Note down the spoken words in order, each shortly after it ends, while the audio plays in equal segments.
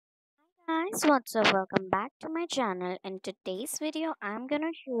Guys, what's up? Welcome back to my channel. In today's video, I'm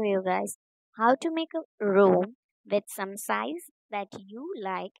gonna show you guys how to make a room with some size that you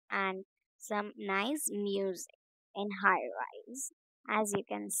like and some nice music in high rise. As you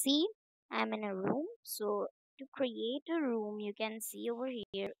can see, I'm in a room. So to create a room, you can see over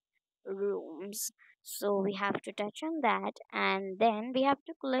here rooms. So we have to touch on that and then we have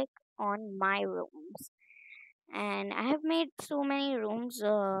to click on my rooms, and I have made so many rooms.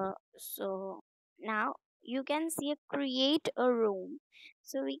 So now you can see a create a room.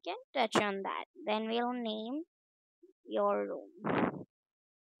 So we can touch on that. Then we'll name your room.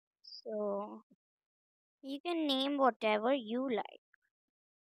 So you can name whatever you like,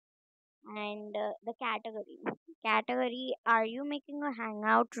 and the category. Category: Are you making a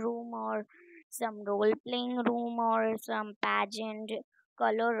hangout room or some role playing room or some pageant?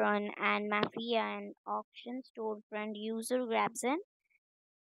 Color run and mafia and auction storefront user grabs and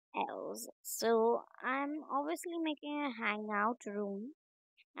else. So I'm obviously making a hangout room,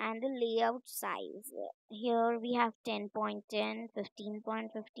 and the layout size. Here we have 10.10,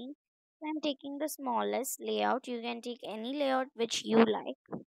 15.15. So I'm taking the smallest layout. You can take any layout which you like.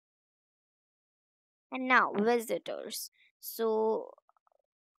 And now visitors. So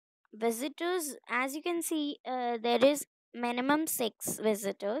visitors, as you can see, there is minimum 6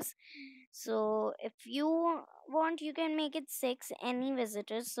 visitors. So if you want, you can make it 6 any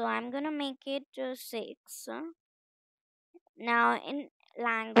visitors. So I'm gonna make it 6. Now, in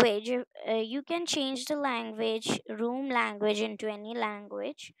language, you can change the language, room language, into any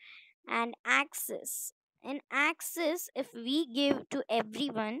language. And access. In access, if we give to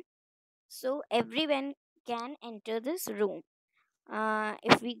everyone, so everyone can enter this room.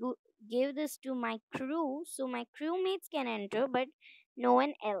 If we give this to my crew, so my crewmates can enter, but no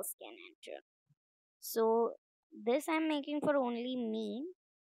one else can enter. So this I'm making for only me.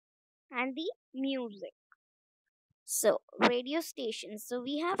 And the music. So, radio stations. So,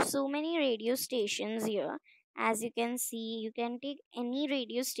 we have so many radio stations here. As you can see, you can take any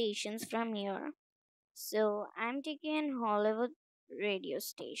radio stations from here. So, I'm taking an Hollywood radio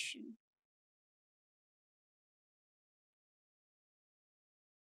station.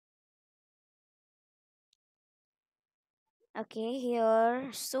 Okay, here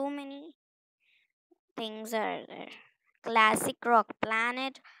so many things are there: classic rock,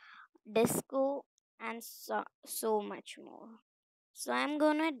 planet, disco, and so much more. So, I'm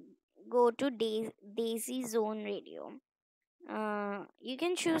gonna go to Daisy Zone Radio. You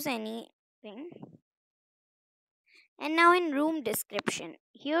can choose anything. And now in room description,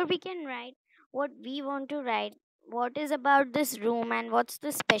 here we can write what we want to write, what is about this room and what's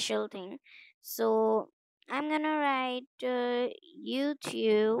the special thing. So I'm gonna write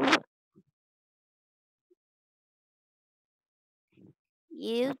YouTube.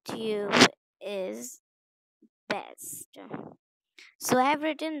 YouTube is best. So I've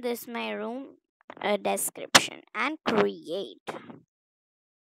written this my room description and create.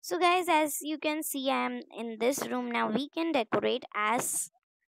 So guys, as you can see, I'm in this room now. We can decorate as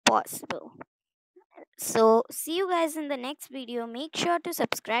possible. So, see you guys in the next video. Make sure to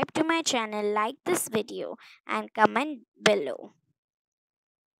subscribe to my channel, like this video, and comment below.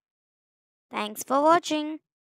 Thanks for watching.